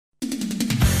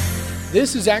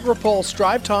This is AgriPulse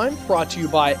Drive Time, brought to you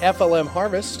by FLM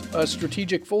Harvest, a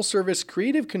strategic full-service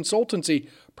creative consultancy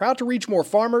proud to reach more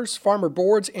farmers, farmer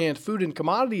boards, and food and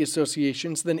commodity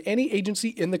associations than any agency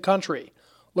in the country.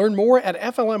 Learn more at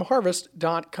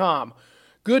flmharvest.com.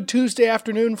 Good Tuesday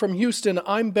afternoon from Houston.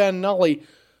 I'm Ben Nully.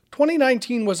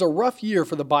 2019 was a rough year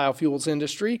for the biofuels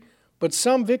industry, but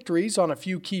some victories on a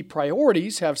few key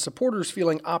priorities have supporters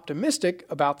feeling optimistic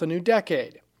about the new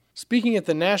decade. Speaking at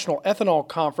the National Ethanol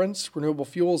Conference, Renewable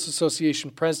Fuels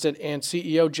Association President and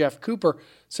CEO Jeff Cooper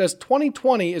says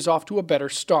 2020 is off to a better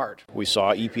start. We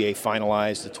saw EPA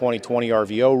finalize the 2020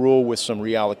 RVO rule with some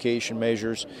reallocation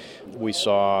measures. We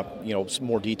saw, some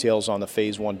more details on the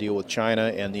Phase 1 deal with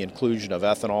China and the inclusion of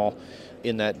ethanol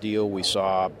in that deal. We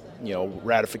saw,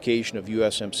 ratification of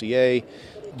USMCA,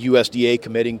 USDA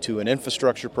committing to an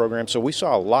infrastructure program. So we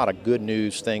saw a lot of good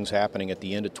news things happening at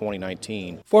the end of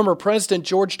 2019. Former President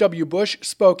George W. Bush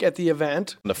spoke at the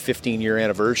event. On the 15-year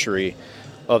anniversary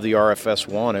of the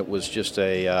RFS1, it was just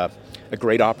a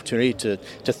great opportunity to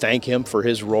thank him for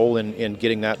his role in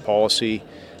getting that policy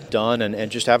done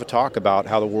and just have a talk about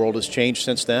how the world has changed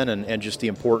since then and just the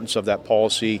importance of that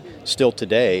policy still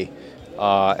today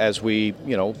as we,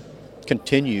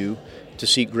 continue to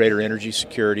seek greater energy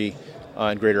security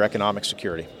and greater economic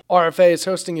security. RFA is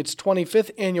hosting its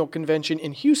 25th annual convention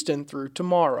in Houston through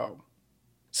tomorrow.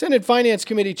 Senate Finance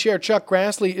Committee Chair Chuck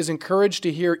Grassley is encouraged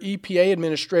to hear EPA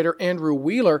Administrator Andrew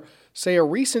Wheeler say a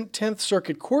recent 10th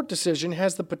Circuit Court decision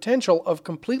has the potential of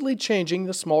completely changing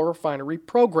the small refinery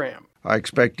program. I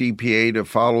expect EPA to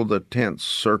follow the 10th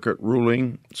Circuit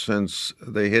ruling since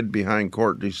they hid behind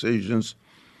court decisions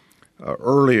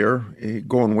earlier,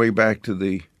 going way back to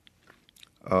the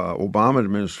Obama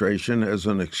administration, as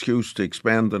an excuse to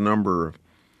expand the number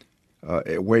of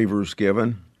waivers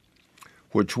given,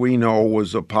 which we know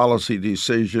was a policy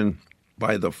decision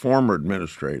by the former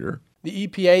administrator. The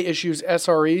EPA issues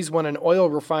SREs when an oil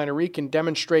refinery can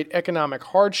demonstrate economic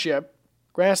hardship.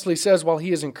 Grassley says while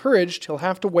he is encouraged, he'll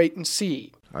have to wait and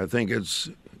see. I think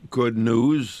it's good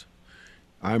news.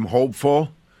 I'm hopeful,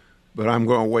 but I'm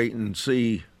going to wait and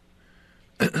see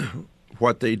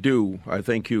what they do. I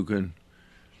think you can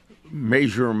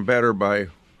measure them better by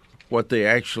what they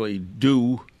actually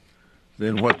do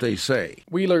than what they say.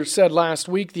 Wheeler said last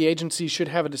week the agency should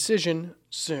have a decision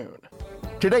soon.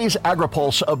 Today's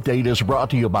AgriPulse update is brought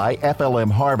to you by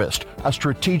FLM Harvest, a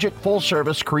strategic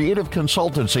full-service creative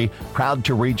consultancy proud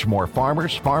to reach more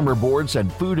farmers, farmer boards,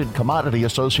 and food and commodity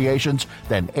associations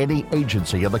than any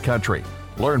agency in the country.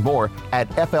 Learn more at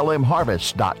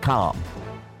flmharvest.com.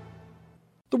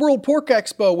 The World Pork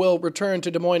Expo will return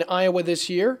to Des Moines, Iowa this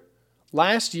year.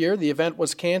 Last year, the event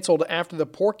was canceled after the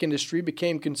pork industry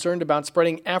became concerned about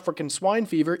spreading African swine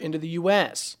fever into the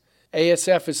U.S.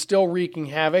 ASF is still wreaking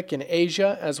havoc in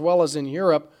Asia as well as in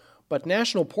Europe, but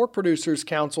National Pork Producers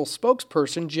Council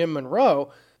spokesperson Jim Monroe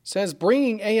says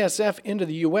bringing ASF into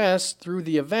the U.S. through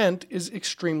the event is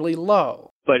extremely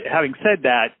low. But having said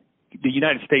that, the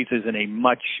United States is in a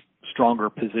much stronger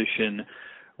position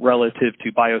relative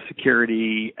to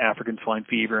biosecurity, African swine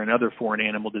fever, and other foreign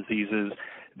animal diseases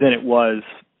than it was,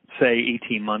 say,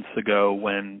 18 months ago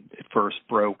when it first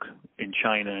broke in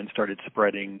China and started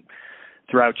spreading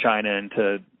throughout China and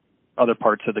to other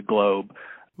parts of the globe.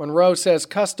 Monroe says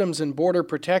Customs and Border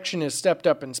Protection has stepped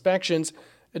up inspections.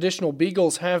 Additional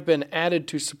beagles have been added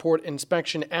to support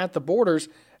inspection at the borders,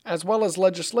 as well as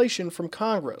legislation from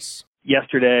Congress.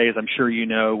 Yesterday, as I'm sure you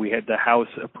know, we had the House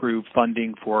approve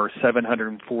funding for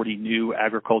 740 new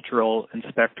agricultural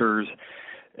inspectors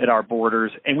at our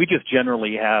borders, and we just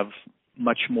generally have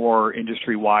much more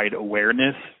industry-wide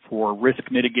awareness for risk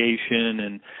mitigation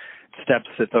and steps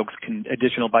that folks can,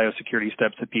 additional biosecurity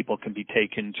steps that people can be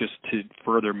taken just to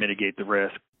further mitigate the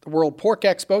risk. The World Pork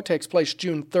Expo takes place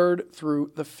June 3rd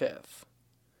through the 5th.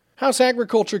 House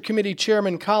Agriculture Committee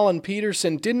Chairman Colin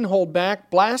Peterson didn't hold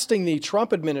back, blasting the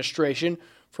Trump administration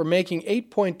for making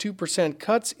 8.2%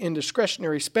 cuts in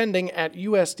discretionary spending at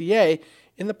USDA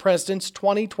in the president's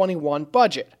 2021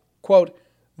 budget. Quote,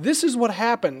 "This is what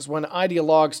happens when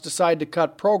ideologues decide to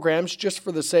cut programs just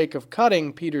for the sake of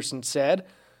cutting," Peterson said.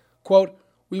 Quote,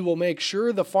 "We will make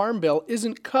sure the Farm Bill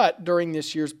isn't cut during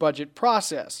this year's budget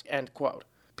process," end quote.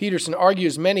 Peterson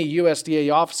argues many USDA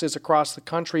offices across the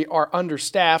country are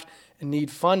understaffed and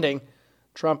need funding.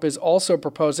 Trump is also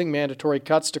proposing mandatory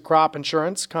cuts to crop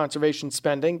insurance, conservation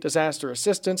spending, disaster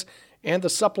assistance, and the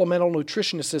Supplemental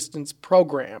Nutrition Assistance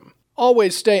Program.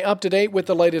 Always stay up to date with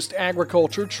the latest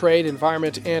agriculture, trade,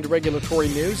 environment, and regulatory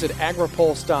news at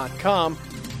agripulse.com.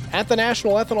 At the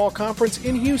National Ethanol Conference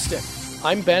in Houston,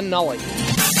 I'm Ben Nully.